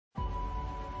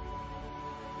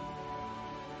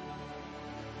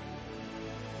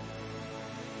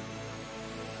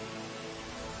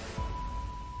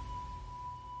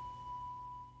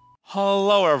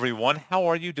Hello everyone, how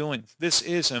are you doing? This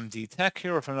is MD Tech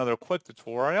here with another quick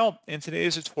tutorial. In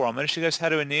today's tutorial, I'm going to show you guys how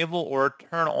to enable or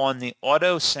turn on the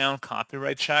auto sound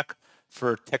copyright check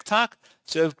for TikTok.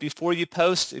 So before you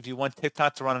post, if you want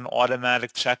TikTok to run an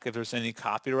automatic check if there's any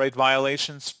copyright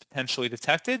violations potentially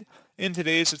detected, in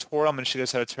today's tutorial, I'm going to show you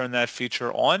guys how to turn that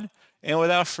feature on. And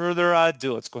without further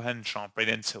ado, let's go ahead and jump right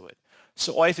into it.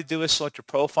 So all you have to do is select your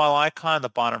profile icon on the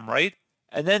bottom right,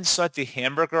 and then select the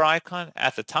hamburger icon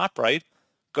at the top right.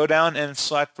 Go down and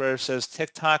select where it says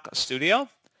TikTok Studio.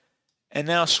 And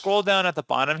now scroll down at the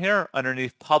bottom here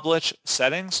underneath Publish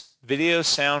Settings, Video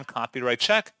Sound Copyright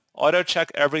Check. Auto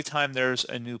check every time there's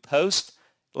a new post.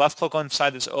 Left click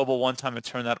inside this oval one time to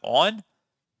turn that on.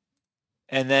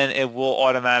 And then it will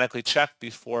automatically check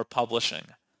before publishing.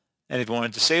 And if you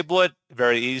want to disable it,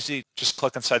 very easy. Just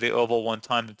click inside the oval one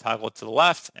time to toggle it to the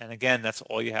left. And again, that's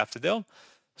all you have to do.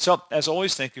 So as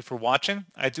always, thank you for watching.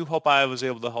 I do hope I was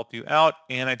able to help you out,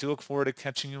 and I do look forward to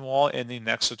catching you all in the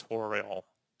next tutorial.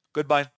 Goodbye.